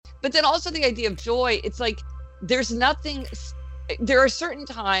But then also the idea of joy, it's like, there are certain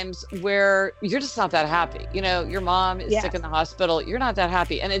times where you're just not that happy. You know, your mom is sick in the hospital. You're not that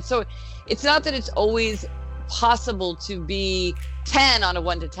happy. And it's not that it's always possible to be 10 on a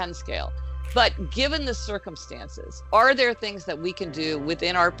 1 to 10 scale. But given the circumstances, are there things that we can do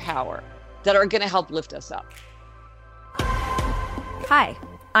within our power that are going to help lift us up? Hi,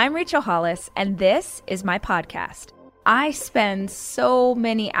 I'm Rachel Hollis, and this is my podcast. I spend so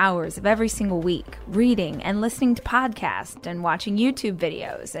many hours of every single week reading and listening to podcasts and watching YouTube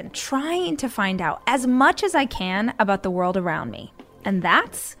videos and trying to find out as much as I can about the world around me. And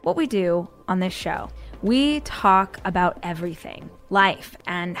that's what we do on this show. We talk about everything, life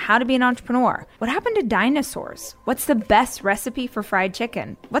and how to be an entrepreneur. What happened to dinosaurs? What's the best recipe for fried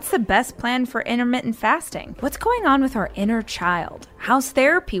chicken? What's the best plan for intermittent fasting? What's going on with our inner child? How's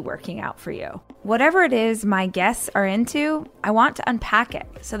therapy working out for you? Whatever it is my guests are into, I want to unpack it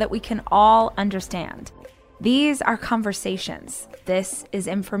so that we can all understand. These are conversations. This is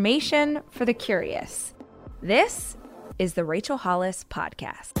information for the curious. This is the Rachel Hollis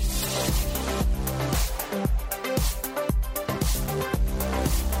Podcast.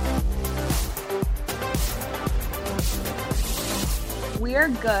 We are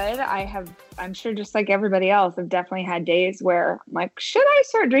good. I'm sure just like everybody else, I've definitely had days where I'm like, should I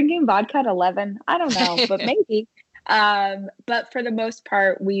start drinking vodka at 11? I don't know, but maybe. But for the most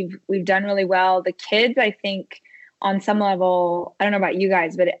part, we've done really well. The kids, I think on some level, I don't know about you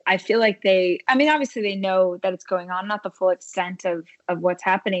guys, but I feel like obviously they know that it's going on, not the full extent of what's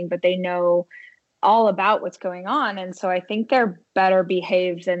happening, but they know all about what's going on. And so I think they're better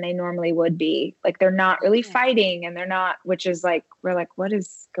behaved than they normally would be. Like they're not really fighting and they're not, which is like, we're like, what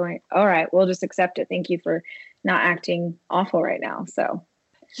is going, all right, we'll just accept it. Thank you for not acting awful right now. So,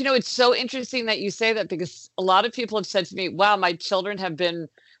 you know, it's so interesting that you say that because a lot of people have said to me, wow, my children have been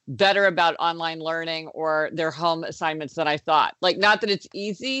better about online learning or their home assignments than I thought. Like, not that it's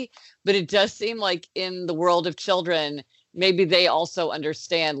easy, but it does seem like in the world of children, maybe they also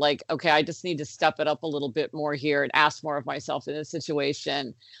understand like, okay, I just need to step it up a little bit more here and ask more of myself in this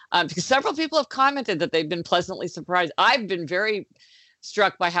situation. Because several people have commented that they've been pleasantly surprised. I've been very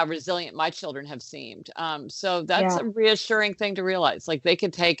struck by how resilient my children have seemed. So that's a reassuring thing to realize. Like they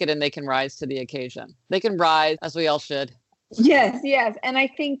can take it and they can rise to the occasion. They can rise, as we all should. Yes. And I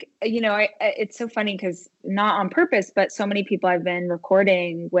think, it's so funny because not on purpose, but so many people I've been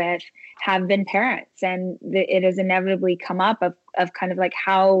recording with have been parents, and it has inevitably come up of kind of like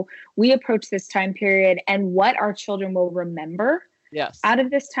how we approach this time period and what our children will remember out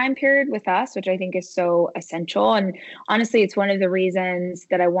of this time period with us, which I think is so essential. And honestly, it's one of the reasons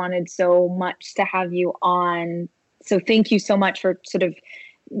that I wanted so much to have you on. So thank you so much for sort of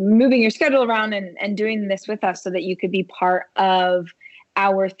moving your schedule around and doing this with us so that you could be part of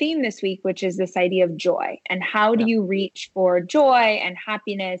our theme this week, which is this idea of joy. And how do you reach for joy and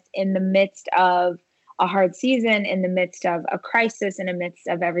happiness in the midst of a hard season, in the midst of a crisis, in the midst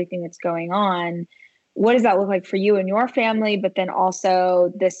of everything that's going on? What does that look like for you and your family? But then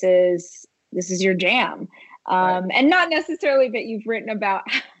also this is your jam. And not necessarily that you've written about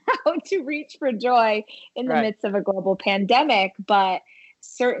how to reach for joy in the midst of a global pandemic, but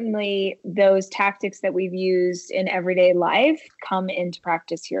certainly those tactics that we've used in everyday life come into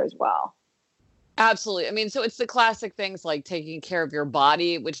practice here as well. Absolutely. I mean, so it's the classic things like taking care of your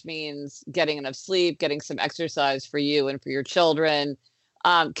body, which means getting enough sleep, getting some exercise for you and for your children,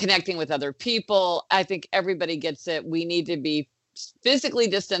 connecting with other people. I think everybody gets it. We need to be physically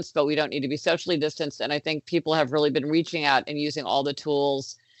distanced, but we don't need to be socially distanced. And I think people have really been reaching out and using all the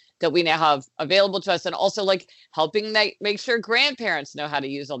tools that we now have available to us, and also like helping make sure grandparents know how to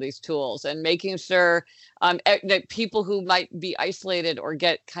use all these tools, and making sure that people who might be isolated or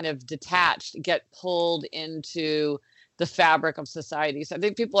get kind of detached get pulled into the fabric of society. So I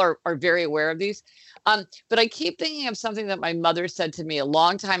think people are very aware of these. But I keep thinking of something that my mother said to me a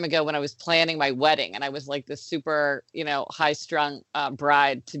long time ago when I was planning my wedding, and I was like this super, high-strung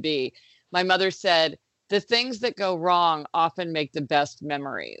bride to be. My mother said, the things that go wrong often make the best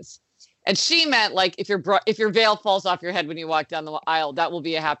memories. And she meant like if your veil falls off your head when you walk down the aisle, that will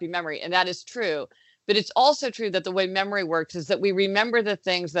be a happy memory. And that is true. But it's also true that the way memory works is that we remember the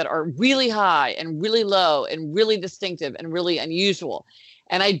things that are really high and really low and really distinctive and really unusual.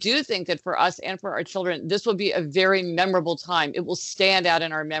 And I do think that for us and for our children, this will be a very memorable time. It will stand out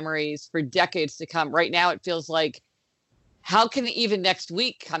in our memories for decades to come. Right now, it feels like, how can even next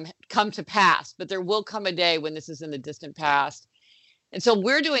week come to pass? But there will come a day when this is in the distant past. And so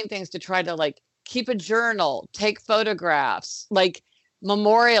we're doing things to try to like keep a journal, take photographs, like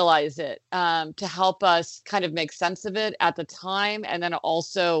memorialize it, to help us kind of make sense of it at the time, and then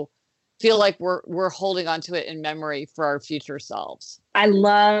also feel like we're holding on to it in memory for our future selves. I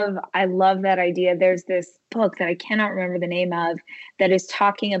love that idea. There's this book that I cannot remember the name of that is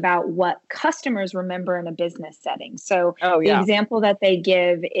talking about what customers remember in a business setting. So the example that they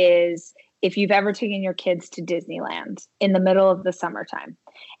give is if you've ever taken your kids to Disneyland in the middle of the summertime,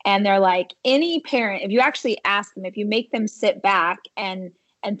 and they're like, any parent, if you actually ask them, if you make them sit back and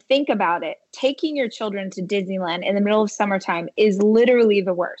think about it, taking your children to Disneyland in the middle of summertime is literally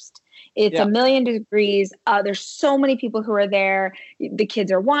the worst. It's 1,000,000 degrees. There's so many people who are there. The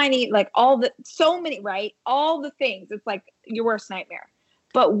kids are whiny, like right? All the things. It's like your worst nightmare.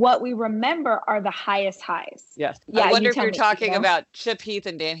 But what we remember are the highest highs. Yes. Yeah, I wonder if you're talking about Chip Heath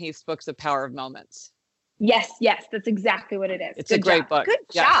and Dan Heath's books, The Power of Moments. Yes, that's exactly what it is. It's a great book. Good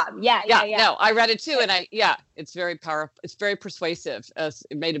job. Yeah. No, I read it too, and it's very powerful. It's very persuasive.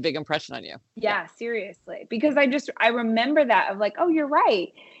 It made a big impression on you. Yeah, seriously, because I remember that of like, oh, you're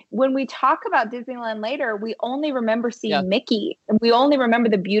right. When we talk about Disneyland later, we only remember seeing Mickey, and we only remember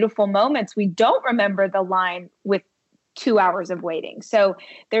the beautiful moments. We don't remember the line with 2 hours of waiting. So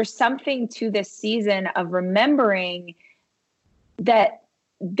there's something to this season of remembering that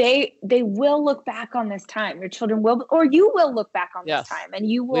they will look back on this time. Your children will, or you will look back on this time, and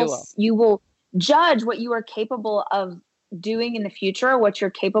you will judge what you are capable of doing in the future, what you're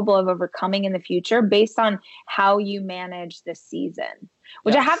capable of overcoming in the future based on how you manage this season.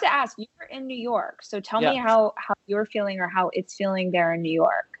 Which I have to ask, you're in New York. So tell me how you're feeling or how it's feeling there in New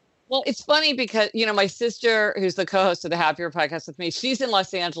York. Well, it's funny because, my sister, who's the co-host of the Happier podcast with me, she's in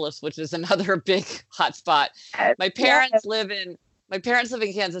Los Angeles, which is another big hotspot. My parents live in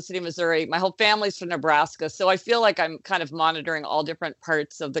Kansas City, Missouri. My whole family's from Nebraska. So I feel like I'm kind of monitoring all different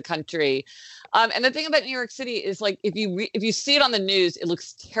parts of the country. And the thing about New York City is, like, if you see it on the news, it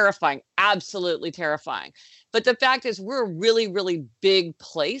looks terrifying, absolutely terrifying. But the fact is, we're a really, really big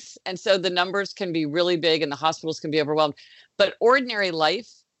place. And so the numbers can be really big and the hospitals can be overwhelmed. But ordinary life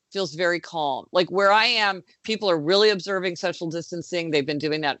feels very calm. Like where I am, people are really observing social distancing. They've been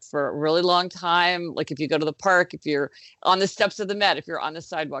doing that for a really long time. Like if you go to the park, if you're on the steps of the Met, if you're on the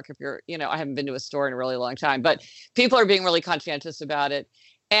sidewalk, if you're, I haven't been to a store in a really long time, but people are being really conscientious about it.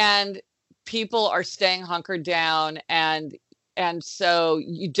 And people are staying hunkered down. And so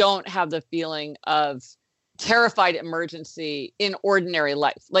you don't have the feeling of terrified emergency in ordinary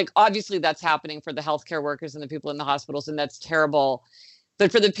life. Like obviously that's happening for the healthcare workers and the people in the hospitals, and that's terrible.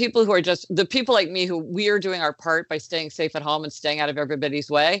 But for the people who are just the people like me, who we are doing our part by staying safe at home and staying out of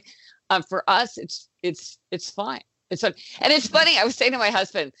everybody's way, for us, it's fine. It's fun. And it's funny. I was saying to my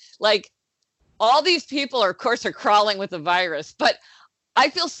husband, like, all these people are crawling with the virus, but I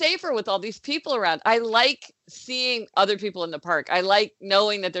feel safer with all these people around. I like seeing other people in the park. I like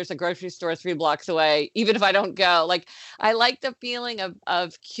knowing that there's a grocery store 3 blocks away, even if I don't go. Like, I like the feeling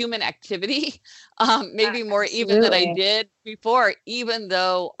of human activity, maybe more even than I did before, even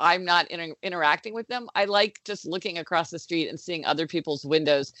though I'm not interacting with them. I like just looking across the street and seeing other people's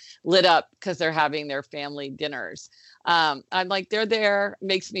windows lit up because they're having their family dinners. I'm like, they're there,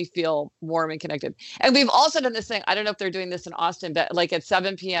 makes me feel warm and connected. And we've also done this thing. I don't know if they're doing this in Austin, but like at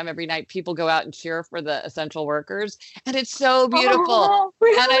 7 p.m. every night, people go out and cheer for the essential workers. And it's so beautiful. Oh,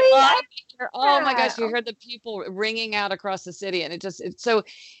 really? And I love to hear, oh my gosh, you heard the people ringing out across the city. And it's so,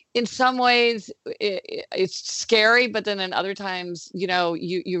 in some ways it's scary, but then in other times,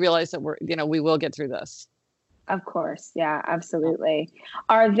 you realize that we will get through this. Of course. Yeah, absolutely.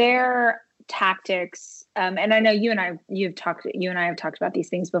 Are there tactics, and I know you and I have talked about these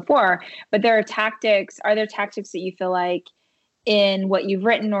things before, but are there tactics that you feel like in what you've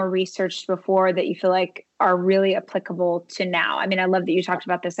written or researched before that you feel like are really applicable to now? I mean, I love that you talked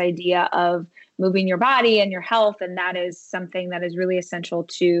about this idea of moving your body and your health, and that is something that is really essential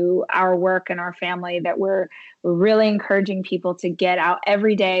to our work and our family, that we're really encouraging people to get out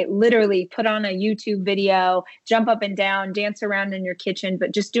every day, literally put on a YouTube video, jump up and down, dance around in your kitchen,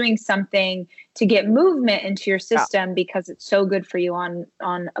 but just doing something to get movement into your system because it's so good for you on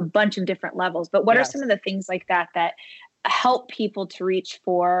a bunch of different levels. But what are some of the things like that help people to reach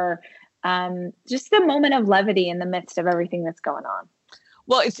for just the moment of levity in the midst of everything that's going on?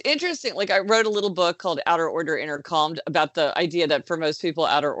 Well, it's interesting. Like I wrote a little book called Outer Order, Inner Calm about the idea that for most people,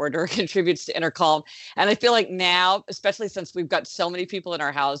 outer order contributes to inner calm. And I feel like now, especially since we've got so many people in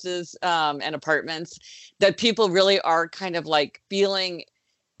our houses and apartments, that people really are kind of like feeling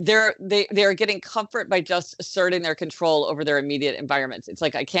they're getting comfort by just asserting their control over their immediate environments. It's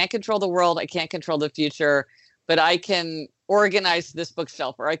like, I can't control the world. I can't control the future. but I can organize this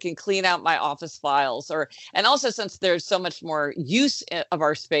bookshelf, or I can clean out my office files, and also since there's so much more use of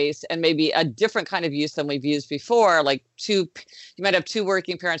our space and maybe a different kind of use than we've used before, like you might have two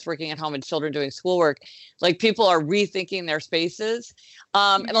working parents working at home and children doing schoolwork, like people are rethinking their spaces.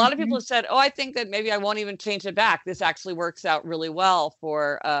 And a lot of people have said, oh, I think that maybe I won't even change it back. This actually works out really well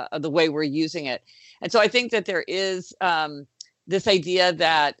for the way we're using it. And so I think that there is this idea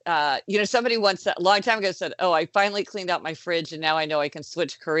that, somebody once a long time ago said, oh, I finally cleaned out my fridge and now I know I can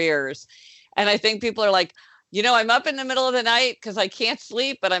switch careers. And I think people are like, I'm up in the middle of the night because I can't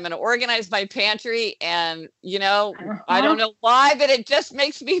sleep, but I'm going to organize my pantry. And, I don't know why, but it just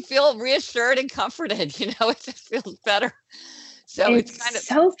makes me feel reassured and comforted. It just feels better. So it's kind of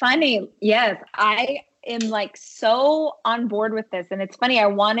so funny. Yes, I am like so on board with this. And it's funny, I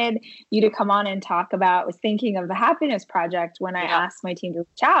wanted you to come on and talk about, I was thinking of the Happiness Project when I asked my team to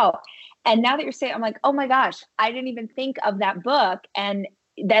reach out. And now that you're saying, I'm like, oh my gosh, I didn't even think of that book. And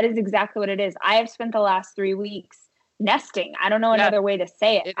that is exactly what it is. I have spent the last 3 weeks nesting. I don't know another way to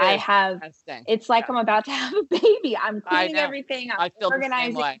say it. I have, nesting. It's like I'm about to have a baby. I'm cleaning everything. I'm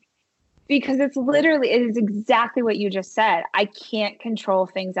organizing. Because it is exactly what you just said. I can't control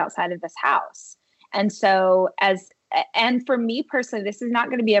things outside of this house. And so and for me personally, this is not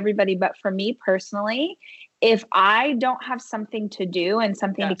going to be everybody, but for me personally, if I don't have something to do and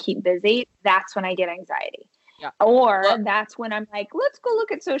something to keep busy, that's when I get anxiety. Yeah. Or that's when I'm like, let's go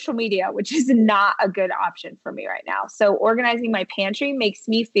look at social media, which is not a good option for me right now. So organizing my pantry makes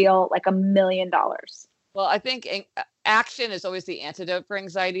me feel like $1 million. Well, I think action is always the antidote for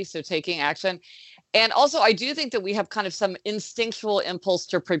anxiety. So taking action. And also, I do think that we have kind of some instinctual impulse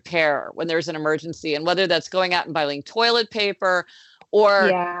to prepare when there's an emergency, and whether that's going out and buying toilet paper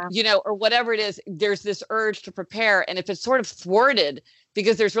or, or whatever it is, there's this urge to prepare. And if it's sort of thwarted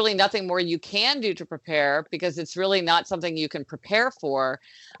because there's really nothing more you can do to prepare, because it's really not something you can prepare for,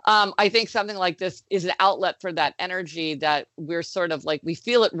 I think something like this is an outlet for that energy that we're sort of like, we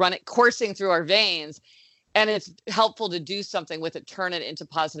feel it coursing through our veins. And it's helpful to do something with it, turn it into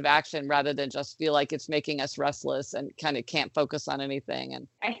positive action rather than just feel like it's making us restless and kind of can't focus on anything. And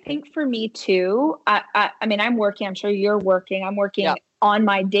I think for me too, I mean, I'm working, I'm sure you're working, I'm working on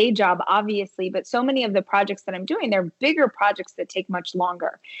my day job, obviously, but so many of the projects that I'm doing, they're bigger projects that take much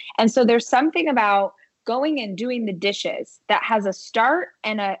longer. And so there's something about going and doing the dishes that has a start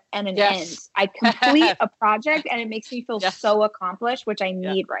and an end. I complete a project and it makes me feel so accomplished, which I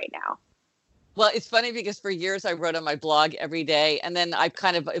need right now. Well, it's funny because for years I wrote on my blog every day, and then I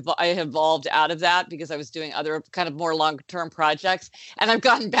evolved out of that because I was doing other kind of more long-term projects, and I've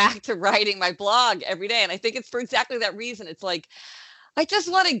gotten back to writing my blog every day. And I think it's for exactly that reason. It's like, I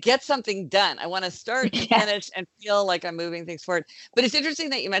just want to get something done. I want to start and finish and feel like I'm moving things forward. But it's interesting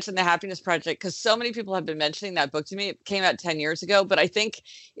that you mentioned the Happiness Project, because so many people have been mentioning that book to me. It came out 10 years ago, but I think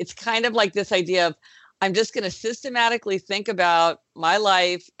it's kind of like this idea of, I'm just going to systematically think about my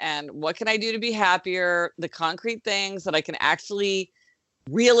life and what can I do to be happier, the concrete things that I can actually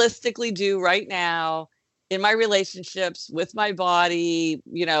realistically do right now in my relationships, with my body,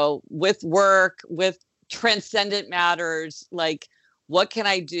 with work, with transcendent matters. Like, what can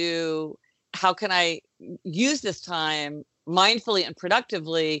I do? How can I use this time mindfully and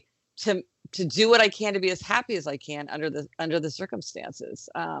productively to do what I can to be as happy as I can under the circumstances?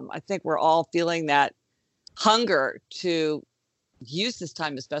 I think we're all feeling that hunger to use this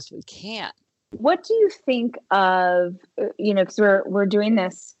time as best we can. What do you think of, because we're doing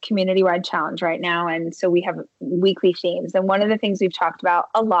this community-wide challenge right now, and so we have weekly themes. And one of the things we've talked about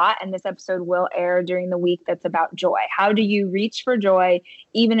a lot, and this episode will air during the week that's about joy. How do you reach for joy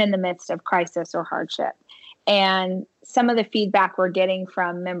even in the midst of crisis or hardship? And some of the feedback we're getting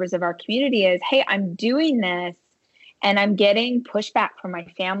from members of our community is, hey, I'm doing this and I'm getting pushback from my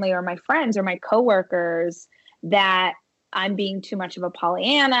family or my friends or my coworkers that I'm being too much of a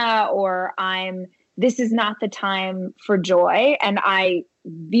Pollyanna, or this is not the time for joy. And I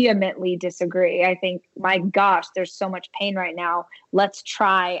vehemently disagree. I think, my gosh, there's so much pain right now. Let's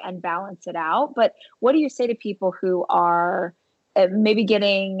try and balance it out. But what do you say to people who are maybe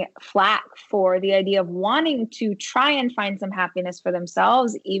getting flack for the idea of wanting to try and find some happiness for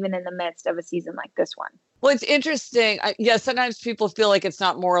themselves, even in the midst of a season like this one? Well, it's interesting. Sometimes people feel like it's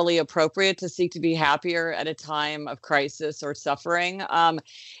not morally appropriate to seek to be happier at a time of crisis or suffering.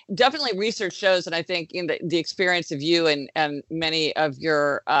 Definitely research shows, and I think in the experience of you and many of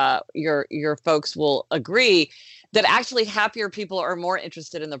your folks will agree, that actually happier people are more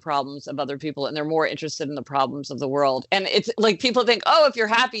interested in the problems of other people, and they're more interested in the problems of the world. And it's like people think, oh, if you're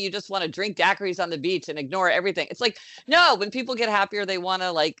happy, you just want to drink daiquiris on the beach and ignore everything. It's like, no, when people get happier, they want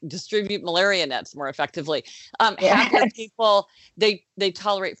to like distribute malaria nets more effectively. Happier people, they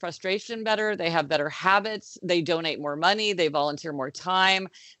tolerate frustration better. They have better habits. They donate more money. They volunteer more time.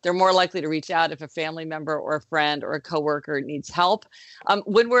 They're more likely to reach out if a family member or a friend or a coworker needs help.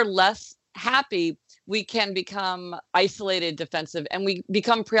 When we're less happy, we can become isolated, defensive, and we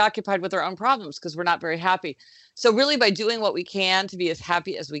become preoccupied with our own problems because we're not very happy. So really, by doing what we can to be as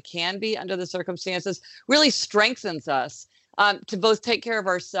happy as we can be under the circumstances really strengthens us to both take care of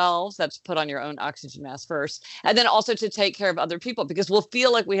ourselves, that's put on your own oxygen mask first, and then also to take care of other people, because we'll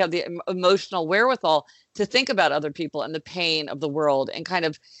feel like we have the emotional wherewithal to think about other people and the pain of the world, and kind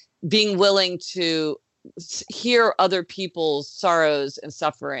of being willing to hear other people's sorrows and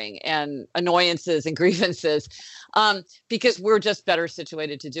suffering and annoyances and grievances, because we're just better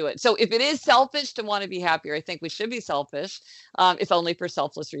situated to do it. So if it is selfish to want to be happier, I think we should be selfish, if only for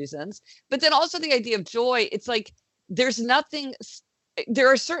selfless reasons. But then also the idea of joy, it's like there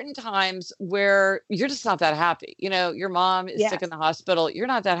are certain times where you're just not that happy. You know, your mom is sick in the hospital. You're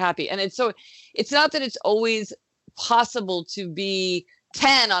not that happy. And it's not that it's always possible to be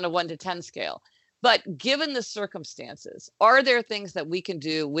 10 on a 1 to 10 scale. But given the circumstances, are there things that we can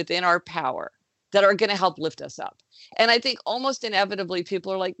do within our power that are going to help lift us up? And I think almost inevitably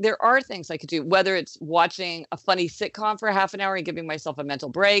people are like, there are things I could do, whether it's watching a funny sitcom for half an hour and giving myself a mental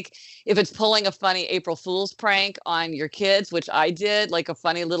break, if it's pulling a funny April Fool's prank on your kids, which I did, like a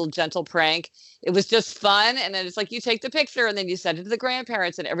funny little gentle prank. It was just fun. And then it's like, you take the picture and then you send it to the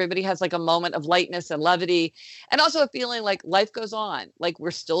grandparents, and everybody has like a moment of lightness and levity. And also a feeling like life goes on. Like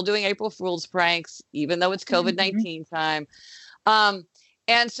we're still doing April Fool's pranks, even though it's COVID-19 time.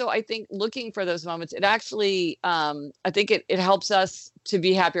 And so I think looking for those moments, it actually, I think it helps us to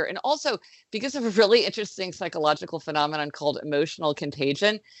be happier. And also because of a really interesting psychological phenomenon called emotional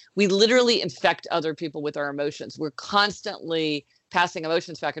contagion, we literally infect other people with our emotions. We're constantly passing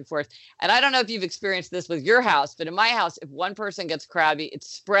emotions back and forth. And I don't know if you've experienced this with your house, but in my house, if one person gets crabby, it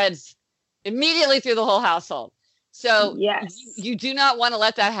spreads immediately through the whole household. So you do not want to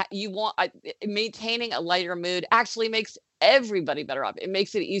let that maintaining a lighter mood actually makes everybody better off. It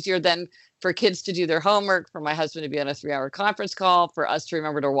makes it easier then for kids to do their homework, for my husband to be on a 3-hour conference call, for us to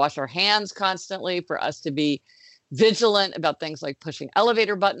remember to wash our hands constantly, for us to be vigilant about things like pushing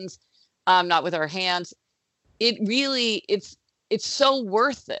elevator buttons, not with our hands. It really, it's so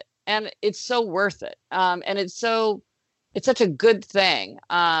worth it. And it's so worth it. And it's such a good thing.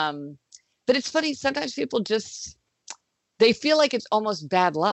 But it's funny, sometimes people they feel like it's almost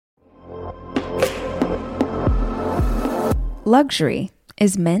bad luck. Luxury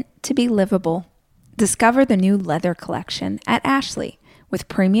is meant to be livable. Discover the new leather collection at Ashley with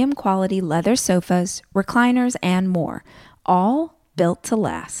premium quality leather sofas, recliners, and more, all built to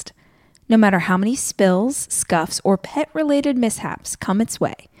last. No matter how many spills, scuffs, or pet-related mishaps come its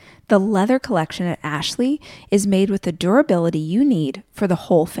way, the leather collection at Ashley is made with the durability you need for the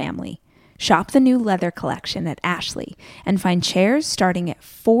whole family. Shop the new leather collection at Ashley and find chairs starting at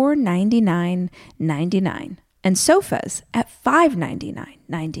 $499.99 and sofas at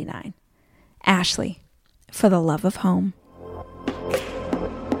 $599.99. Ashley, for the love of home.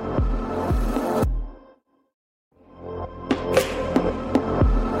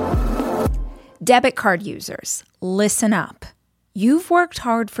 Debit card users, listen up. You've worked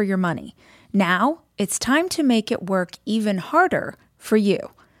hard for your money. Now it's time to make it work even harder for you.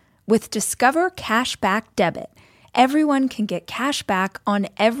 With Discover Cashback Debit, everyone can get cash back on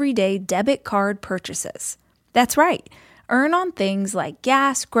everyday debit card purchases. That's right. Earn on things like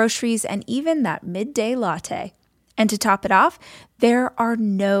gas, groceries, and even that midday latte. And to top it off, there are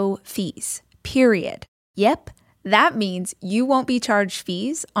no fees, period. Yep, that means you won't be charged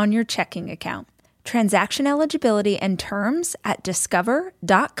fees on your checking account. Transaction eligibility and terms at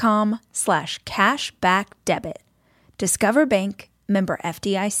discover.com/cashbackdebit. Discover Bank, member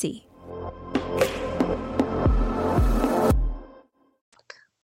FDIC.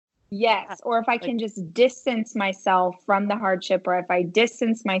 Yes. Or if I can just distance myself from the hardship, or if I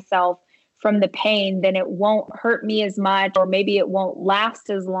distance myself from the pain, then it won't hurt me as much, or maybe it won't last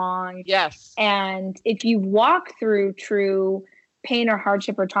as long. Yes. And if you've walked through true pain or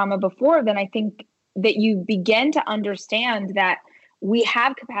hardship or trauma before, then I think that you begin to understand that we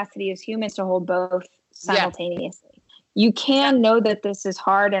have capacity as humans to hold both simultaneously. Yeah. You can know that this is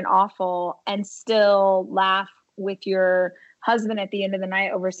hard and awful and still laugh with your husband at the end of the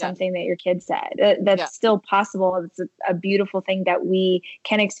night over something that your kid said. That's still possible. It's a beautiful thing that we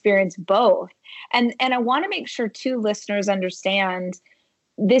can experience both. And I want to make sure too, listeners understand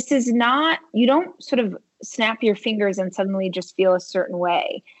this is not, you don't sort of snap your fingers and suddenly just feel a certain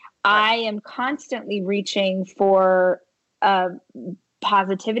way. Right. I am constantly reaching for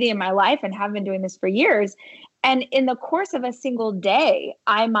positivity in my life and have been doing this for years. And in the course of a single day,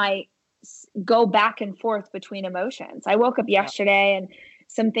 I might go back and forth between emotions. I woke up yesterday and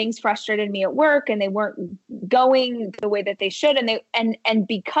some things frustrated me at work and they weren't going the way that they should. And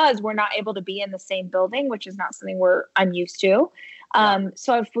because we're not able to be in the same building, which is not something I'm used to.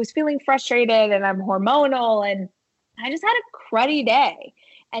 So I was feeling frustrated and I'm hormonal and I just had a cruddy day.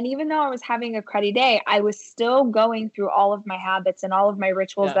 And even though I was having a cruddy day, I was still going through all of my habits and all of my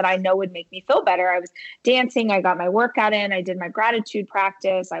rituals that I know would make me feel better. I was dancing. I got my workout in. I did my gratitude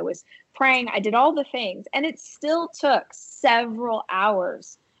practice. I was praying. I did all the things. And it still took several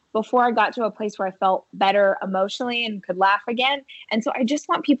hours before I got to a place where I felt better emotionally and could laugh again. And so I just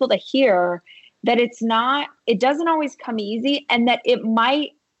want people to hear that it doesn't always come easy and that it might,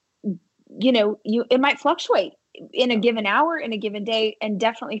 it might fluctuate in a given hour, in a given day, and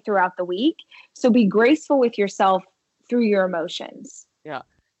definitely throughout the week. So be graceful with yourself through your emotions. Yeah.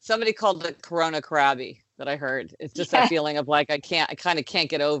 Somebody called it Corona crabby that I heard. It's just that feeling of like, I kind of can't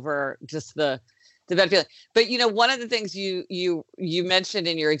get over just the bad feeling. But one of the things you mentioned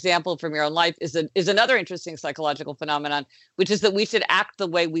in your example from your own life is another interesting psychological phenomenon, which is that we should act the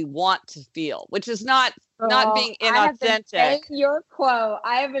way we want to feel, which is not being inauthentic. I have been saying your quote.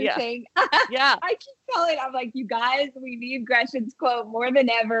 I have been saying, I keep telling, I'm like, you guys, we need Gretchen's quote more than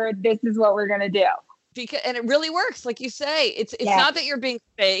ever. This is what we're going to do. And it really works. Like you say, it's not that you're being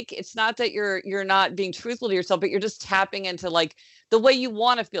fake. It's not that you're not being truthful to yourself, but you're just tapping into like the way you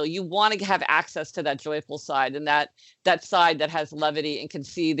want to feel. You want to have access to that joyful side and that side that has levity and can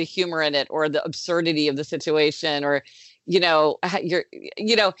see the humor in it or the absurdity of the situation or,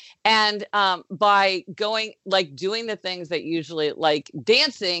 and by going, like doing the things that usually like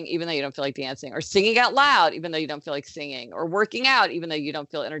dancing, even though you don't feel like dancing, or singing out loud, even though you don't feel like singing, or working out, even though you don't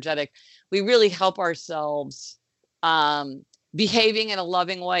feel energetic, we really help ourselves behaving in a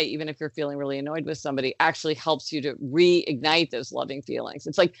loving way, even if you're feeling really annoyed with somebody, actually helps you to reignite those loving feelings.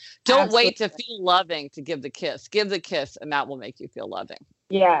 It's like, don't wait to feel loving to give the kiss. Give the kiss, and that will make you feel loving.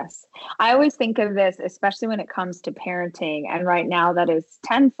 Yes. I always think of this, especially when it comes to parenting. And right now that is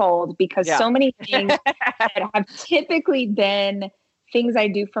tenfold because so many things that have typically been things I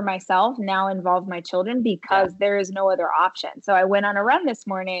do for myself now involve my children because there is no other option. So I went on a run this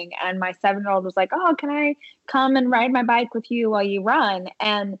morning and my 7-year-old was like, oh, can I come and ride my bike with you while you run?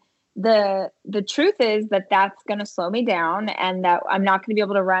 And the truth is that that's going to slow me down and that I'm not going to be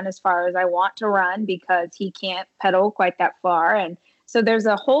able to run as far as I want to run because he can't pedal quite that far. And so there's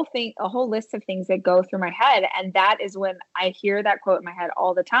a whole list of things that go through my head. And that is when I hear that quote in my head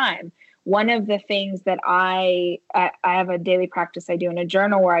all the time. One of the things that I have a daily practice I do in a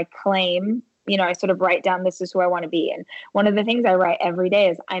journal where I claim, I sort of write down, this is who I want to be. And one of the things I write every day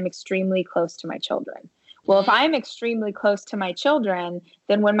is I'm extremely close to my children. Well, if I'm extremely close to my children,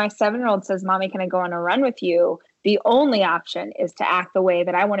 then when my 7-year-old says, Mommy, can I go on a run with you? The only option is to act the way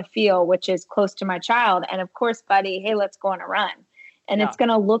that I want to feel, which is close to my child. And of course, buddy, hey, let's go on a run. And it's going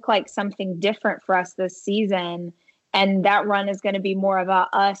to look like something different for us this season. And that run is going to be more about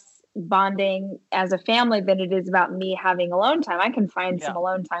us bonding as a family than it is about me having alone time. I can find some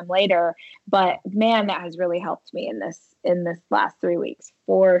alone time later, but man, that has really helped me in this last 3 weeks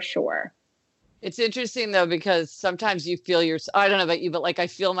for sure. It's interesting though, because sometimes you feel I don't know about you, but like I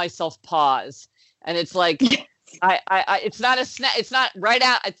feel myself pause and it's like, it's not a snap. It's not right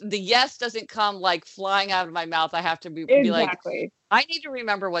out. The yes doesn't come like flying out of my mouth. I have to be like, I need to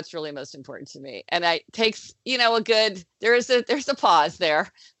remember what's really most important to me. And it takes, there's a pause there,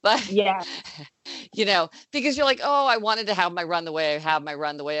 but because you're like, oh, I wanted to have my run the way I have my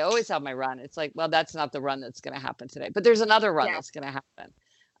run the way I always have my run. It's like, well, that's not the run that's going to happen today, but there's another run that's going to happen.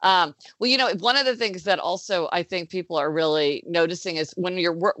 One of the things that also I think people are really noticing is when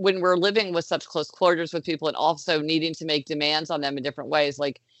we're living with such close quarters with people and also needing to make demands on them in different ways,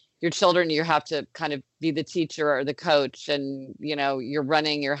 like your children, you have to kind of be the teacher or the coach and, you're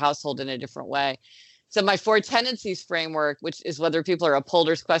running your household in a different way. So my 4 tendencies framework, which is whether people are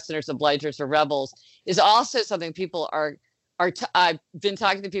upholders, questioners, obligers, or rebels, is also something people I've been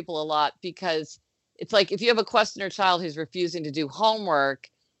talking to people a lot because it's like, if you have a questioner child who's refusing to do homework,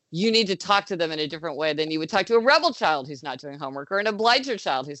 you need to talk to them in a different way than you would talk to a rebel child who's not doing homework or an obliger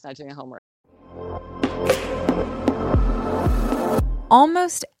child who's not doing homework.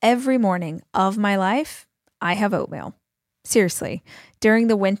 Almost every morning of my life, I have oatmeal. Seriously, during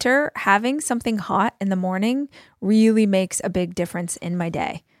the winter, having something hot in the morning really makes a big difference in my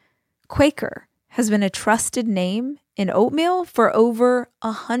day. Quaker has been a trusted name in oatmeal for over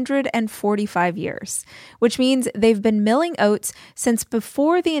 145 years, which means they've been milling oats since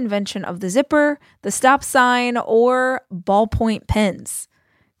before the invention of the zipper, the stop sign, or ballpoint pens.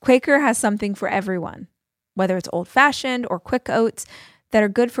 Quaker has something for everyone, whether it's old-fashioned or quick oats that are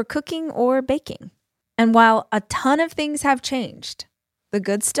good for cooking or baking. And while a ton of things have changed, the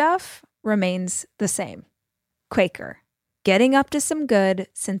good stuff remains the same. Quaker, getting up to some good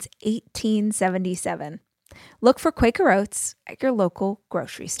since 1877. Look for Quaker Oats at your local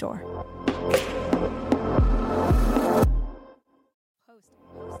grocery store.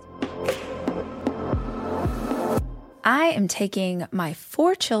 I am taking my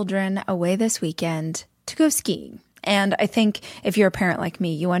 4 children away this weekend to go skiing. And I think if you're a parent like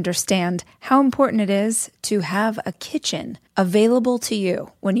me, you understand how important it is to have a kitchen available to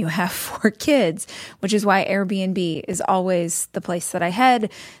you when you have 4 kids, which is why Airbnb is always the place that I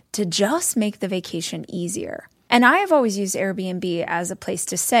head to just make the vacation easier. And I have always used Airbnb as a place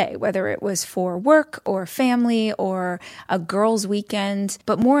to stay, whether it was for work or family or a girls' weekend.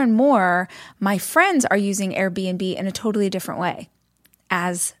 But more and more, my friends are using Airbnb in a totally different way,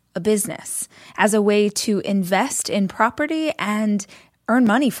 as a business, as a way to invest in property and earn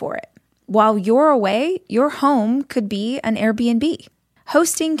money for it. While you're away, your home could be an Airbnb.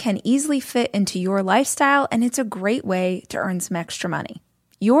 Hosting can easily fit into your lifestyle, and it's a great way to earn some extra money.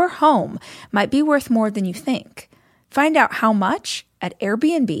 Your home might be worth more than you think. Find out how much at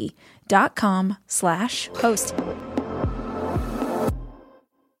airbnb.com/host.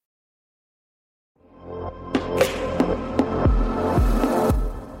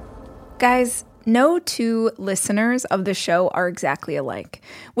 Guys, no 2 listeners of the show are exactly alike,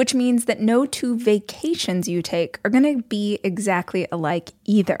 which means that no 2 vacations you take are going to be exactly alike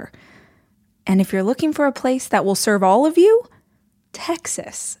either. And if you're looking for a place that will serve all of you,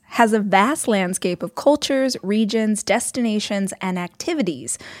 Texas has a vast landscape of cultures, regions, destinations, and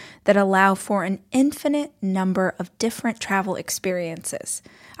activities that allow for an infinite number of different travel experiences.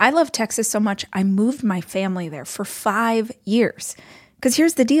 I love Texas so much, I moved my family there for 5 years. Because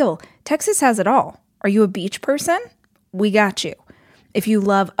here's the deal, Texas has it all. Are you a beach person? We got you. If you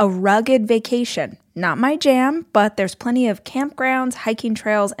love a rugged vacation, not my jam, but there's plenty of campgrounds, hiking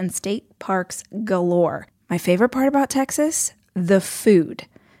trails, and state parks galore. My favorite part about Texas? The food.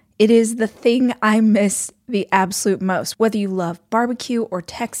 It is the thing I miss the absolute most. Whether you love barbecue or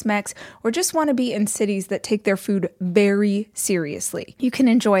Tex-Mex or just want to be in cities that take their food very seriously. You can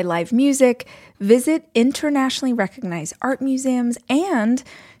enjoy live music, visit internationally recognized art museums, and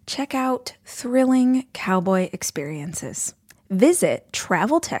check out thrilling cowboy experiences. Visit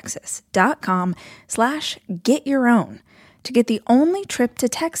traveltexas.com/getyourown to get the only trip to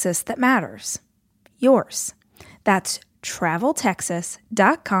Texas that matters. Yours. That's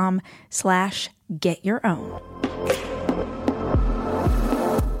traveltexas.com/getyourown.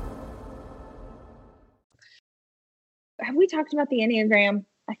 Have we talked about the Enneagram?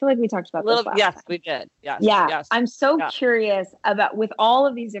 I feel like we talked about this last Yes, time. we did. Yes. Yeah. Yes. I'm so curious about, with all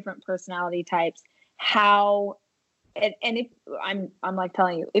of these different personality types, how, and if I'm like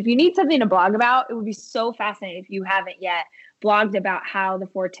telling you, if you need something to blog about, it would be so fascinating if you haven't yet blogged about how the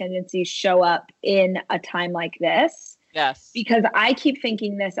 4 tendencies show up in a time like this. Yes. Because I keep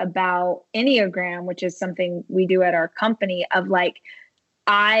thinking this about Enneagram, which is something we do at our company, of like,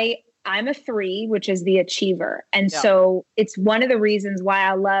 I'm a 3, which is the achiever. And so it's one of the reasons why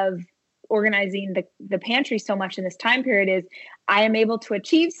I love organizing the pantry so much in this time period is I am able to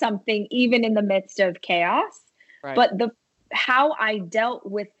achieve something even in the midst of chaos. Right. But how I dealt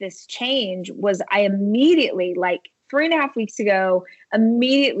with this change was I immediately, like 3.5 weeks ago,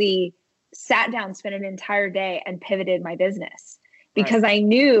 immediately sat down, spent an entire day and pivoted my business because I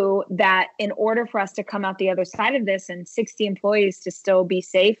knew that in order for us to come out the other side of this and 60 employees to still be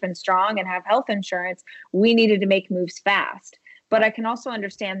safe and strong and have health insurance, we needed to make moves fast. But I can also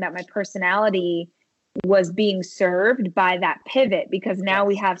understand that my personality was being served by that pivot because now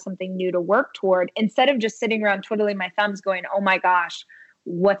we have something new to work toward instead of just sitting around twiddling my thumbs going, oh my gosh,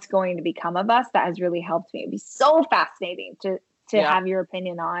 what's going to become of us? That has really helped me. It'd be so fascinating to have your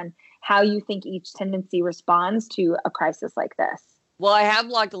opinion on how you think each tendency responds to a crisis like this. Well, I have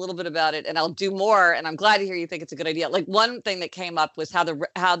blogged a little bit about it and I'll do more. And I'm glad to hear you think it's a good idea. Like one thing that came up was how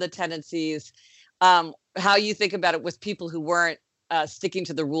the tendencies, how you think about it with people who weren't sticking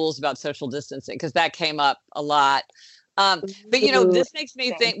to the rules about social distancing, because that came up a lot. But, this makes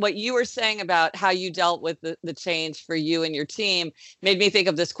me think what you were saying about how you dealt with the change for you and your team made me think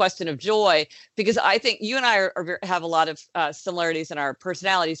of this question of joy, because I think you and I have a lot of similarities in our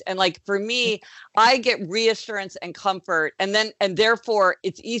personalities. And like, for me, I get reassurance and comfort, and therefore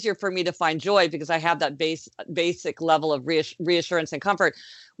it's easier for me to find joy because I have that basic level of reassurance and comfort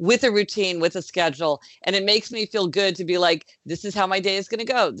with a routine, with a schedule. And it makes me feel good to be like, this is how my day is going to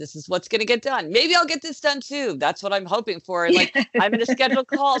go. This is what's going to get done. Maybe I'll get this done too. That's what I'm hoping for. And like, I'm going to schedule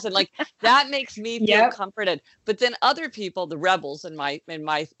calls, and like, that makes me feel comforted. But then other people, the rebels in my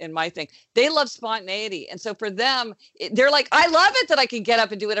thing, they love spontaneity. And so for them, they're like, I love it that I can get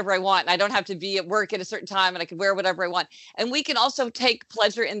up and do whatever I want. And I don't have to be at work at a certain time, and I can wear whatever I want. And we can also take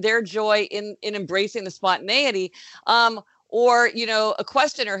pleasure in their joy in embracing the spontaneity. Or, a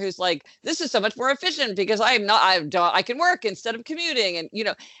questioner who's like, this is so much more efficient because I can work instead of commuting.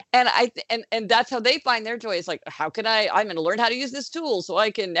 And, and that's how they find their joy. It's like, I'm going to learn how to use this tool so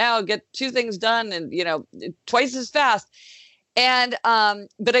I can now get 2 things done and, twice as fast. And,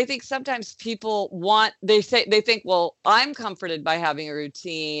 but I think sometimes people they think, well, I'm comforted by having a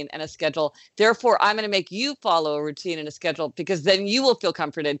routine and a schedule. Therefore, I'm going to make you follow a routine and a schedule because then you will feel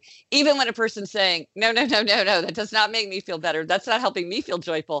comforted. Even when a person's saying, no, that does not make me feel better. That's not helping me feel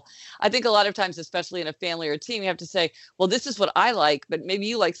joyful. I think a lot of times, especially in a family or a team, you have to say, well, this is what I like, but maybe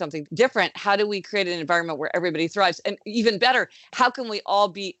you like something different. How do we create an environment where everybody thrives? And even better, how can we all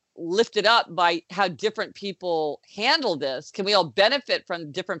be lifted up by how different people handle this? Can we all benefit from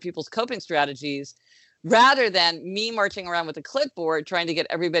different people's coping strategies rather than me marching around with a clipboard trying to get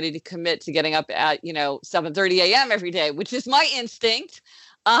everybody to commit to getting up at 7:30 a.m. every day, which is my instinct.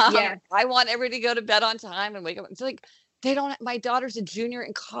 I want everybody to go to bed on time and wake up. It's like, my daughter's a junior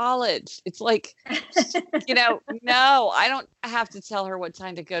in college. It's like, no, I don't have to tell her what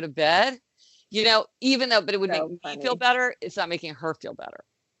time to go to bed, even though, but it would make me feel better. It's not making her feel better.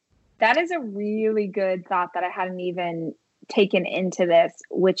 That is a really good thought that I hadn't even taken into this,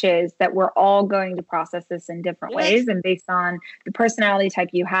 which is that we're all going to process this in different ways. And based on the personality type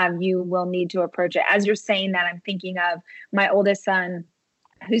you have, you will need to approach it. As you're saying that, I'm thinking of my oldest son,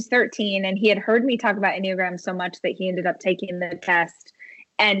 who's 13, and he had heard me talk about Enneagram so much that he ended up taking the test.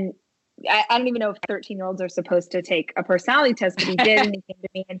 And I don't even know if 13-year-olds are supposed to take a personality test, but he did. And he came to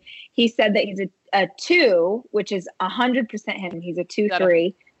me and he said that he's a 2, which is 100% him. He's a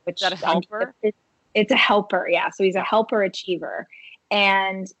 2-3. Which is that a helper? It's a helper, yeah. So he's a helper achiever.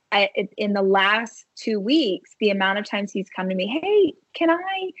 And in the last 2 weeks, the amount of times he's come to me, hey,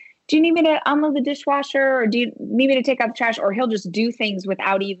 do you need me to unload the dishwasher, or do you need me to take out the trash? Or he'll just do things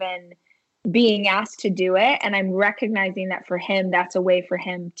without even being asked to do it. And I'm recognizing that for him, that's a way for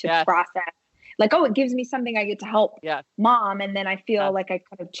him to process. Like, it gives me something I get to help mom. And then I feel like I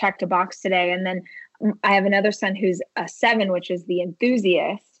kind of checked a box today. And then I have another son who's a 7, which is the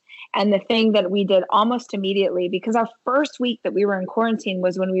enthusiast. And the thing that we did almost immediately, because our first week that we were in quarantine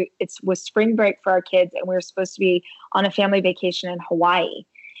was when it was spring break for our kids, and we were supposed to be on a family vacation in Hawaii.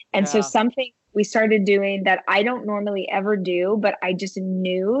 And so something we started doing that I don't normally ever do, but I just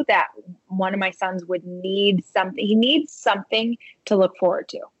knew that one of my sons would need something. He needs something to look forward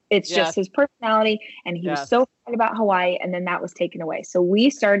to. It's just his personality. And he was so excited about Hawaii. And then that was taken away. So we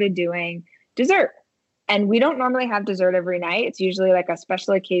started doing dessert. And we don't normally have dessert every night. It's usually like a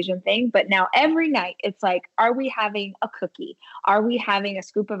special occasion thing. But now every night it's like, are we having a cookie? Are we having a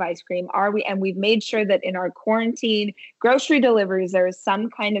scoop of ice cream? And we've made sure that in our quarantine grocery deliveries, there is some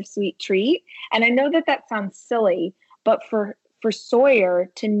kind of sweet treat. And I know that sounds silly, but for Sawyer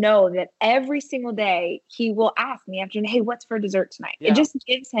to know that every single day he will ask me after, hey, what's for dessert tonight? It just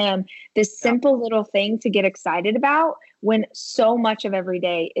gives him this simple little thing to get excited about when so much of every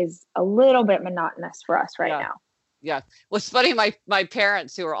day is a little bit monotonous for us right now. Yeah. Well, it's funny. My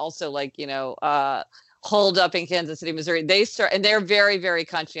parents, who are also like, holed up in Kansas City, Missouri, and they're very, very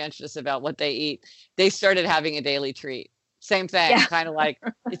conscientious about what they eat. They started having a daily treat. Same thing, kind of like,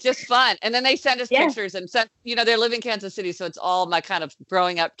 it's just fun. And then they send us pictures and they live in Kansas City. So it's all my kind of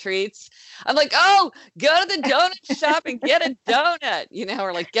growing up treats. I'm like, oh, go to the donut shop and get a donut,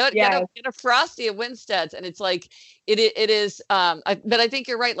 or like get a Frosty at Winstead's. And it's like, it is, but I think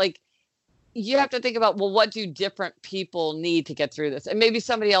you're right. Like, you have to think about, well, what do different people need to get through this? And maybe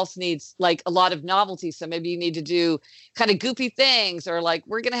somebody else needs like a lot of novelty. So maybe you need to do kind of goofy things, or like,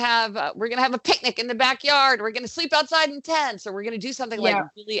 we're going to have a picnic in the backyard. We're going to sleep outside in tents, or we're going to do something like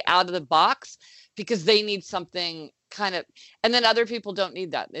really out of the box, because they need something kind of, and then other people don't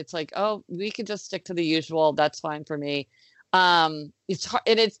need that. It's like, oh, we can just stick to the usual. That's fine for me. It's hard,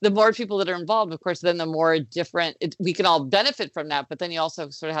 and it's the more people that are involved, of course, then the more different we can all benefit from that. But then you also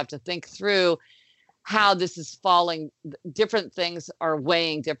sort of have to think through how this is falling. Different things are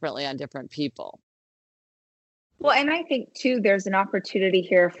weighing differently on different people. Well, and I think too, there's an opportunity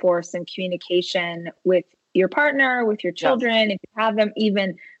here for some communication with your partner, with your children, if you have them,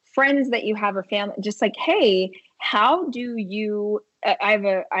 even friends that you have or family, just like, hey, how do you, I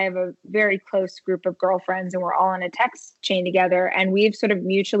have a very close group of girlfriends and we're all on a text chain together. And we've sort of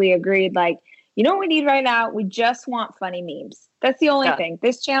mutually agreed, like, you know what we need right now? We just want funny memes. That's the only thing.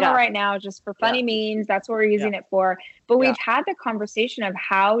 This channel right now is just for funny memes. That's what we're using it for. But we've had the conversation of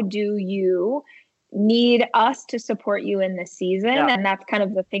how do you need us to support you in this season? And that's kind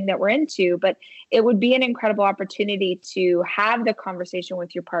of the thing that we're into. But it would be an incredible opportunity to have the conversation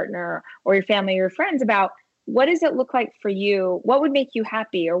with your partner or your family or your friends about what does it look like for you? What would make you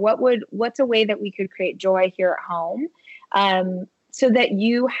happy? Or what's a way that we could create joy here at home? So that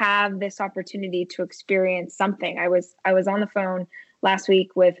you have this opportunity to experience something. I was on the phone last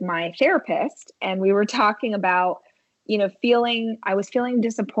week with my therapist and we were talking about, you know, I was feeling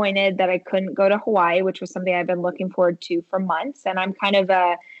disappointed that I couldn't go to Hawaii, which was something I've been looking forward to for months. And I'm kind of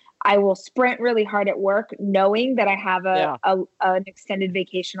I will sprint really hard at work, knowing that I have an extended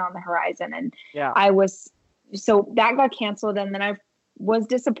vacation on the horizon. And so that got canceled. And then I was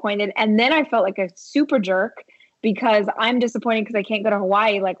disappointed. And then I felt like a super jerk because I'm disappointed because I can't go to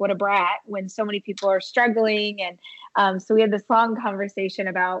Hawaii. Like, what a brat when so many people are struggling. And so we had this long conversation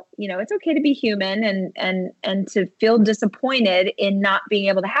about, you know, it's okay to be human and to feel disappointed in not being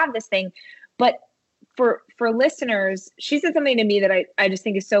able to have this thing. But for listeners, she said something to me that I just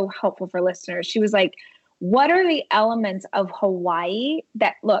think is so helpful for listeners. She was like, what are the elements of Hawaii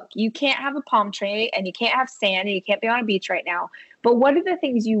that, look, you can't have a palm tree and you can't have sand and you can't be on a beach right now, but what are the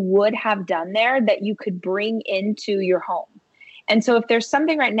things you would have done there that you could bring into your home? And so if there's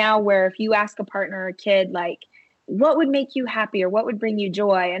something right now where if you ask a partner or a kid, like, what would make you happy or what would bring you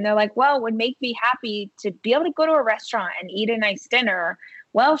joy? And they're like, well, it would make me happy to be able to go to a restaurant and eat a nice dinner.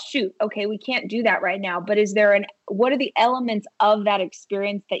 Well, shoot, okay, we can't do that right now, but what are the elements of that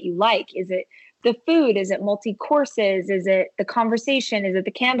experience that you like? Is it the food? Is it multi-courses? Is it the conversation? Is it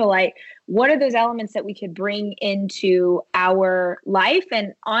the candlelight? What are those elements that we could bring into our life?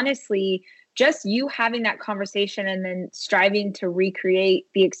 And honestly, just you having that conversation and then striving to recreate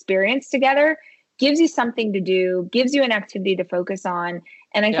the experience together gives you something to do, gives you an activity to focus on,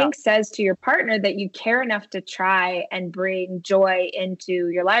 and I think says to your partner that you care enough to try and bring joy into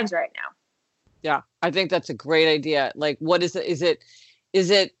your lives right now. Yeah, I think that's a great idea. Like, what is it? Is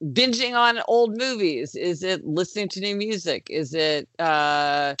it binging on old movies? Is it listening to new music? Is it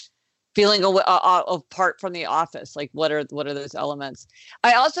feeling apart from the office? Like, what are those elements?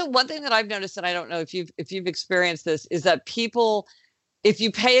 I also, one thing that I've noticed, and I don't know if you've experienced this, is that people, if you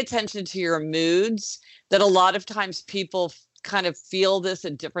pay attention to your moods, that a lot of times people kind of feel this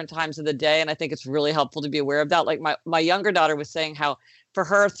at different times of the day. And I think it's really helpful to be aware of that. Like my younger daughter was saying how for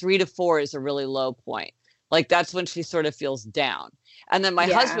her 3 to 4 is a really low point. Like that's when she sort of feels down. And then my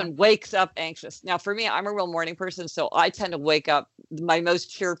husband wakes up anxious. Now for me, I'm a real morning person. So I tend to wake up my most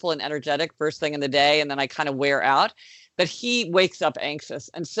cheerful and energetic first thing in the day. And then I kind of wear out, but he wakes up anxious.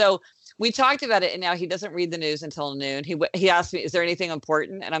 And so we talked about it and now he doesn't read the news until noon. He asked me, is there anything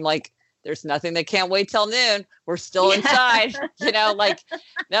important? And I'm like, there's nothing that can't wait till noon. We're still inside, you know, like,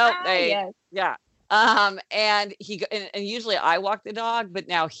 no, and usually I walk the dog, but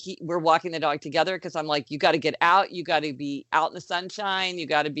now we're walking the dog together because I'm like, you got to get out. You got to be out in the sunshine. You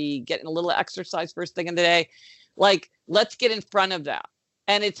got to be getting a little exercise first thing in the day. Like, let's get in front of that.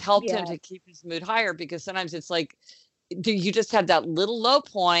 And it's helped him to keep his mood higher because sometimes it's like, you just have that little low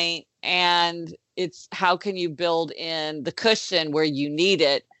point and it's how can you build in the cushion where you need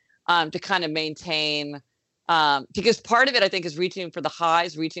it to kind of maintain, because part of it, I think, is reaching for the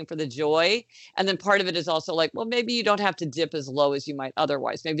highs, reaching for the joy. And then part of it is also like, well, maybe you don't have to dip as low as you might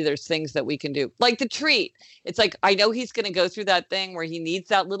otherwise. Maybe there's things that we can do, like the treat. It's like, I know he's going to go through that thing where he needs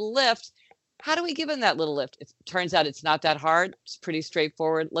that little lift. How do we give him that little lift? It turns out it's not that hard. It's pretty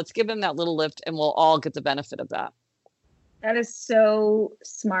straightforward. Let's give him that little lift and we'll all get the benefit of that. That is so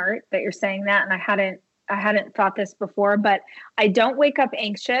smart that you're saying that. And I hadn't thought this before, but I don't wake up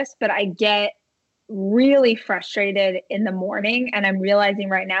anxious, but I get really frustrated in the morning. And I'm realizing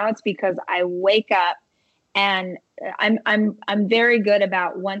right now it's because I wake up and I'm very good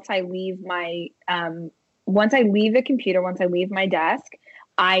about once I leave the computer, once I leave my desk,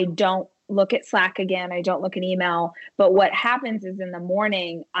 I don't look at Slack again. I don't look at email. But what happens is in the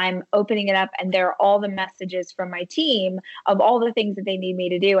morning, I'm opening it up and there are all the messages from my team of all the things that they need me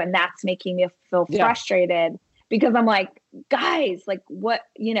to do. And that's making me feel frustrated because I'm like, guys, like what,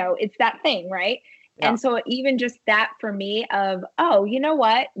 you know, it's that thing, right? And so even just that for me of, oh, you know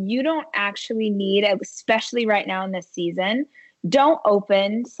what? You don't actually need, especially right now in this season, don't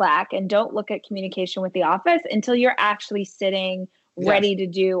open Slack and don't look at communication with the office until you're actually sitting ready to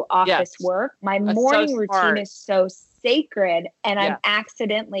do office work. My morning routine is so sacred, and I'm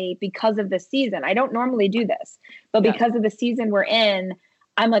accidentally, because of the season, I don't normally do this, but because of the season we're in,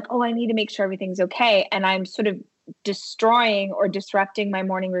 I'm like, oh, I need to make sure everything's okay. And I'm sort of destroying or disrupting my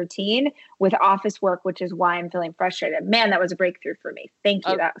morning routine with office work, which is why I'm feeling frustrated. Man, that was a breakthrough for me. Thank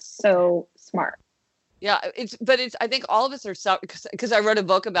you. That was so smart. Yeah, I think all of us are because I wrote a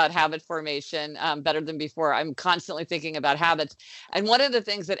book about habit formation, Better Than Before. I'm constantly thinking about habits. And one of the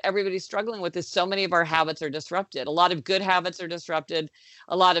things that everybody's struggling with is so many of our habits are disrupted. A lot of good habits are disrupted.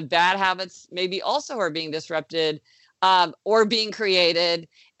 A lot of bad habits maybe also are being disrupted or being created.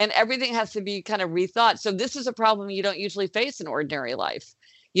 And everything has to be kind of rethought. So this is a problem you don't usually face in ordinary life.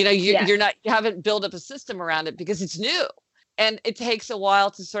 You know, you haven't built up a system around it because it's new. And it takes a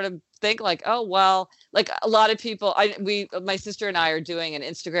while to sort of think like, oh, well, like a lot of people, my sister and I are doing an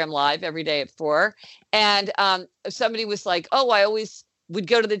Instagram live every day at 4. And somebody was like, oh, I always would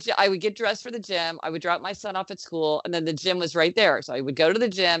go to the gym. I would get dressed for the gym. I would drop my son off at school. And then the gym was right there. So I would go to the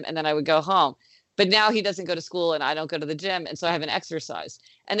gym and then I would go home. But now he doesn't go to school and I don't go to the gym. And so I haven't exercised.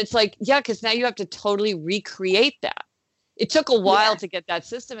 And it's like, yeah, because now you have to totally recreate that. It took a while to get that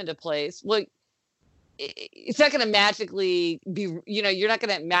system into place. Well, it's not going to magically be, you're not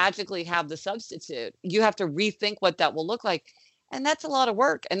going to magically have the substitute. You have to rethink what that will look like. And that's a lot of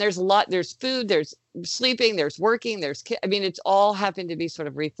work. And there's food, there's sleeping, there's working, it's all having to be sort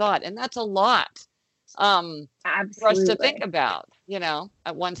of rethought. And that's a lot for us to think about,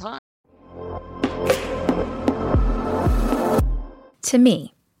 at one time. To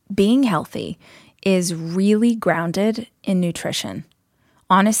me, being healthy is really grounded in nutrition.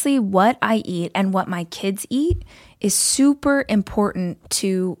 Honestly, what I eat and what my kids eat is super important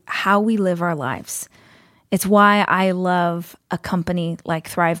to how we live our lives. It's why I love a company like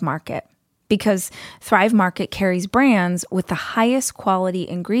Thrive Market, because Thrive Market carries brands with the highest quality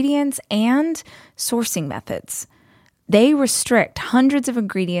ingredients and sourcing methods. They restrict hundreds of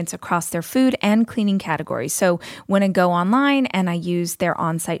ingredients across their food and cleaning categories. So when I go online and I use their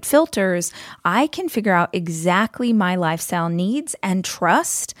on-site filters, I can figure out exactly my lifestyle needs and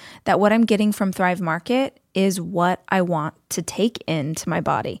trust that what I'm getting from Thrive Market is what I want to take into my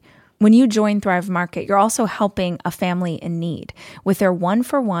body. When you join Thrive Market, you're also helping a family in need with their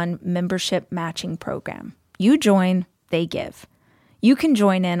 1-for-1 membership matching program. You join, they give. You can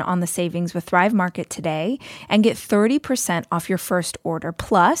join in on the savings with Thrive Market today and get 30% off your first order,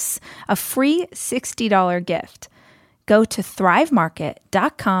 plus a free $60 gift. Go to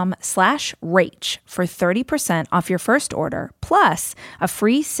thrivemarket.com/rach for 30% off your first order, plus a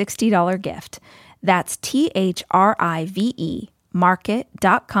free $60 gift. That's THRIVE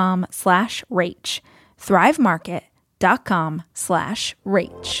market.com/rach.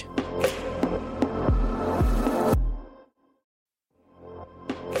 thrivemarket.com/rach.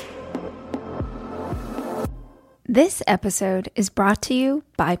 This episode is brought to you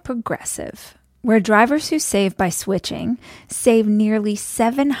by Progressive, where drivers who save by switching save nearly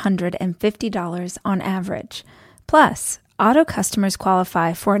 $750 on average. Plus, auto customers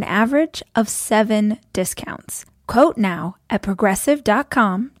qualify for an average of 7 discounts. Quote now at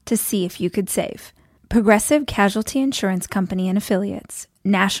progressive.com to see if you could save. Progressive Casualty Insurance Company and Affiliates.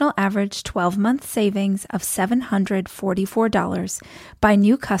 National average 12-month savings of $744 by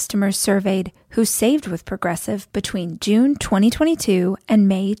new customers surveyed who saved with Progressive between June 2022 and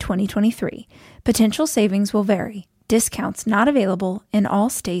May 2023. Potential savings will vary. Discounts not available in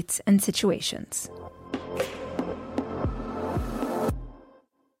all states and situations.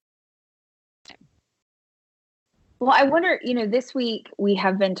 Well, I wonder, this week we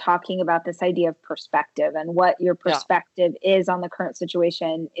have been talking about this idea of perspective, and what your perspective is on the current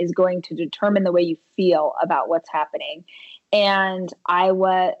situation is going to determine the way you feel about what's happening. And we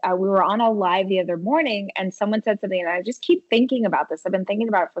were on a live the other morning and someone said something, and I just keep thinking about this. I've been thinking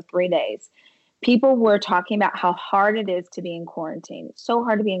about it for 3 days. People were talking about how hard it is to be in quarantine. It's so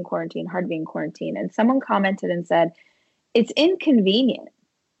hard to be in quarantine, hard to be in quarantine. And someone commented and said, it's inconvenient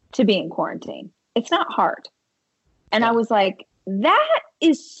to be in quarantine. It's not hard. And I was like, that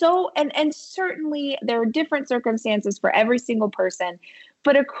is so, and certainly there are different circumstances for every single person,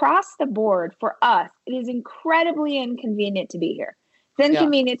 but across the board for us, it is incredibly inconvenient to be here. It's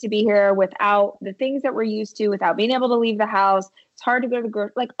inconvenient to be here without the things that we're used to, without being able to leave the house. It's hard to go to the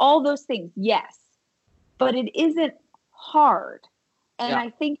grocery, like all those things. Yes, but it isn't hard. And I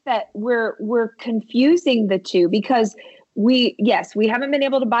think that we're confusing the two, because yes, we haven't been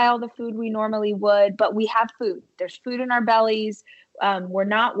able to buy all the food we normally would, but we have food. There's food in our bellies.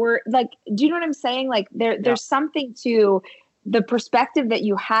 We're like, do you know what I'm saying? Like there's something to the perspective that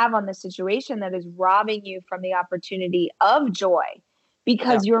you have on the situation that is robbing you from the opportunity of joy,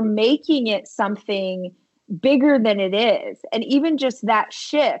 because you're making it something bigger than it is. And even just that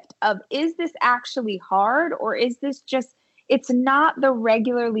shift of, is this actually hard, or is this just, it's not the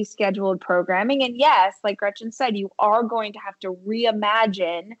regularly scheduled programming. And yes, like Gretchen said, you are going to have to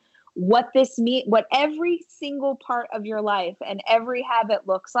reimagine what this means, what every single part of your life and every habit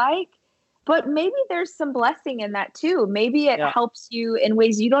looks like. But maybe there's some blessing in that too. Maybe it helps you in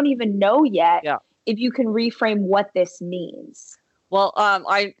ways you don't even know yet if you can reframe what this means. Well,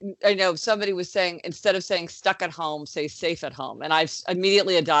 I know somebody was saying, instead of saying stuck at home, say safe at home. And I've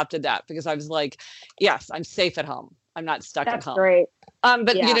immediately adopted that, because I was like, yes, I'm safe at home. I'm not stuck at home. That's great.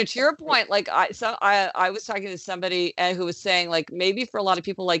 But you know, to your point, like I was talking to somebody who was saying, like, maybe for a lot of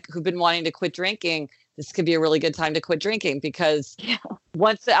people like who've been wanting to quit drinking, this could be a really good time to quit drinking, because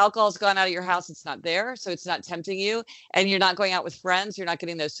once the alcohol's gone out of your house, it's not there. So it's not tempting you, and you're not going out with friends. You're not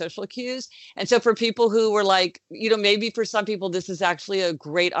getting those social cues. And so for people who were like, you know, maybe for some people, this is actually a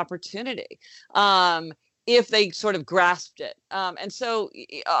great opportunity. If they sort of grasped it. And so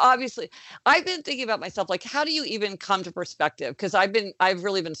obviously I've been thinking about myself, like, how do you even come to perspective? Because I've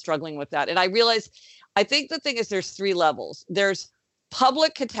really been struggling with that. And I realized, I think the thing is, there's 3 levels. There's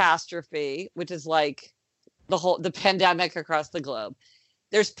public catastrophe, which is like the pandemic across the globe.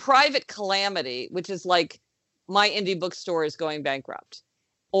 There's private calamity, which is like my indie bookstore is going bankrupt,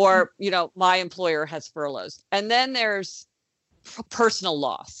 or, you know, my employer has furloughs. And then there's personal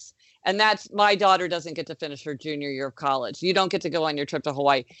loss. And that's, my daughter doesn't get to finish her junior year of college. You don't get to go on your trip to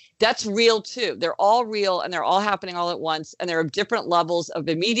Hawaii. That's real too. They're all real, and they're all happening all at once. And they're of different levels of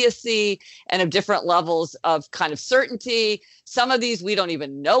immediacy and of different levels of kind of certainty. Some of these, we don't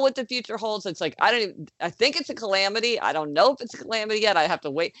even know what the future holds. It's like, I think it's a calamity. I don't know if it's a calamity yet. I have to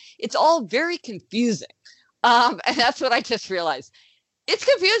wait. It's all very confusing. And that's what I just realized. It's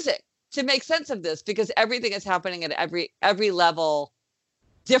confusing to make sense of this, because everything is happening at every level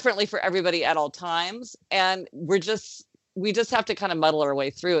differently for everybody at all times. And we just have to kind of muddle our way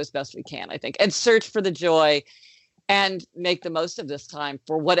through as best we can, I think, and search for the joy and make the most of this time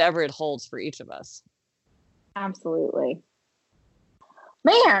for whatever it holds for each of us. Absolutely.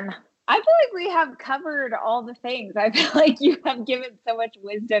 Man, I feel like we have covered all the things. I feel like you have given so much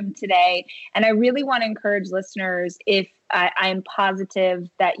wisdom today. And I really want to encourage listeners, if I'm positive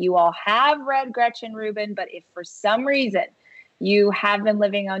that you all have read Gretchen Rubin, but if for some reason you have been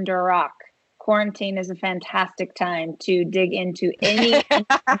living under a rock, quarantine is a fantastic time to dig into any of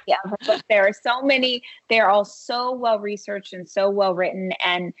her books. There are so many. They're all so well researched and so well written,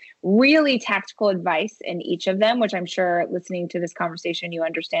 and really tactical advice in each of them, which I'm sure listening to this conversation, you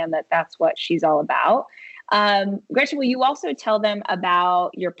understand that that's what she's all about. Gretchen, will you also tell them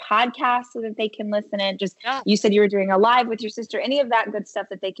about your podcast so that they can listen in? You said you were doing a live with your sister, any of that good stuff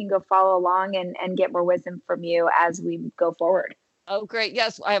that they can go follow along and get more wisdom from you as we go forward. Oh, great.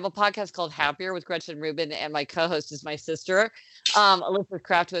 Yes. I have a podcast called Happier with Gretchen Rubin, and my co-host is my sister, Elizabeth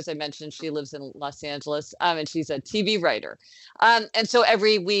Kraft, who, as I mentioned, she lives in Los Angeles, and she's a TV writer. And so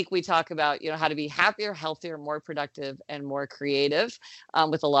every week we talk about, you know, how to be happier, healthier, more productive, and more creative,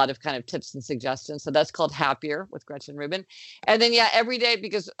 with a lot of kind of tips and suggestions. So that's called Happier with Gretchen Rubin. And then, every day,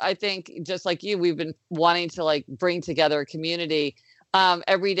 because I think just like you, we've been wanting to like bring together a community.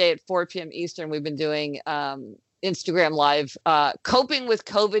 Every day at 4 p.m. Eastern, we've been doing Instagram Live, coping with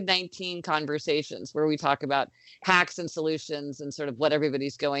COVID-19 conversations, where we talk about hacks and solutions and sort of what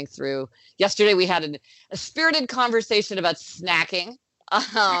everybody's going through. Yesterday, we had a spirited conversation about snacking.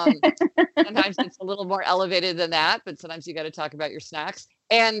 Sometimes it's a little more elevated than that, but sometimes you got to talk about your snacks.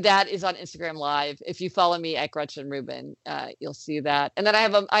 And that is on Instagram Live. If you follow me at Gretchen Rubin, you'll see that. And then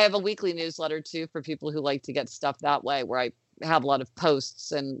I have a weekly newsletter too, for people who like to get stuff that way, where I have a lot of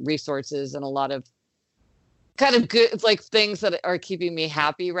posts and resources and a lot of kind of good, like, things that are keeping me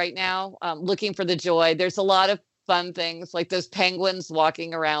happy right now. Looking for the joy. There's a lot of fun things, like those penguins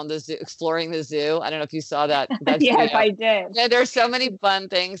walking around the zoo, exploring the zoo. I don't know if you saw that. Yes, I did. Yeah, there's so many fun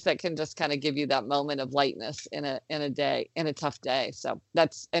things that can just kind of give you that moment of lightness in a tough day. So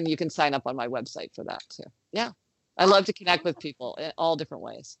and you can sign up on my website for that too. Yeah. I love to connect with people in all different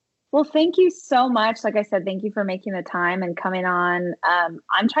ways. Well, thank you so much. Like I said, thank you for making the time and coming on.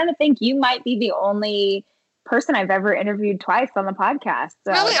 I'm trying to think, you might be the only person I've ever interviewed twice on the podcast.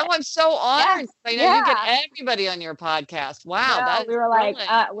 So, really? Oh, I'm so honored. Yes, I know you get everybody on your podcast. Wow. No, that we is were like,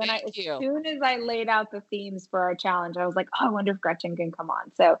 brilliant. as soon as I laid out the themes for our challenge, I was like, oh, I wonder if Gretchen can come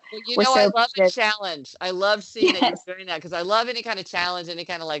on. So I love a challenge. I love seeing that you're doing that, because I love any kind of challenge, any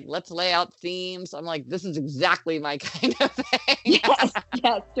kind of like, let's lay out themes. I'm like, this is exactly my kind of thing. Yes.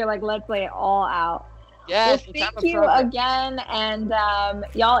 You're like, let's lay it all out. Yes. Well, thank you again. And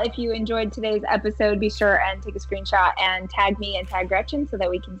y'all, if you enjoyed today's episode, be sure and take a screenshot and tag me and tag Gretchen so that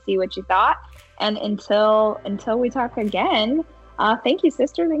we can see what you thought. And until we talk again, thank you,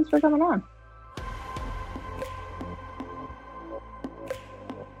 sister. Thanks for coming on.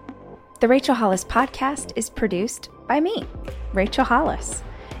 The Rachel Hollis Podcast is produced by me, Rachel Hollis.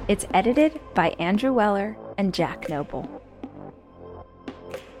 It's edited by Andrew Weller and Jack Noble.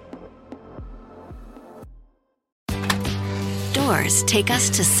 Doors take us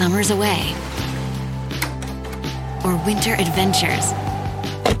to summers away or winter adventures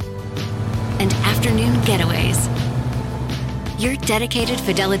and afternoon getaways. Your dedicated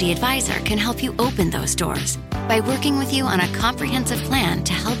Fidelity advisor can help you open those doors by working with you on a comprehensive plan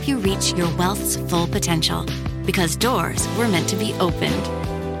to help you reach your wealth's full potential, because doors were meant to be opened.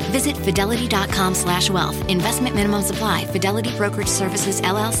 Visit fidelity.com/wealth. Investment minimum supply. Fidelity Brokerage Services,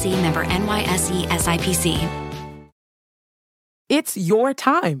 LLC, member NYSE SIPC. It's your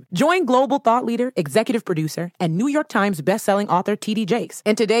time. Join global thought leader, executive producer, and New York Times bestselling author T.D. Jakes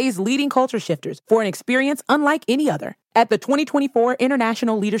and today's leading culture shifters for an experience unlike any other. At the 2024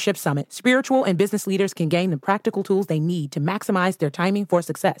 International Leadership Summit, spiritual and business leaders can gain the practical tools they need to maximize their timing for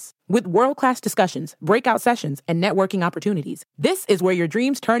success. With world-class discussions, breakout sessions, and networking opportunities, this is where your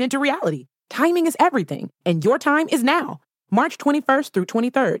dreams turn into reality. Timing is everything, and your time is now. March 21st through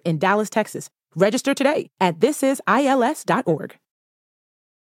 23rd in Dallas, Texas. Register today at thisisils.org.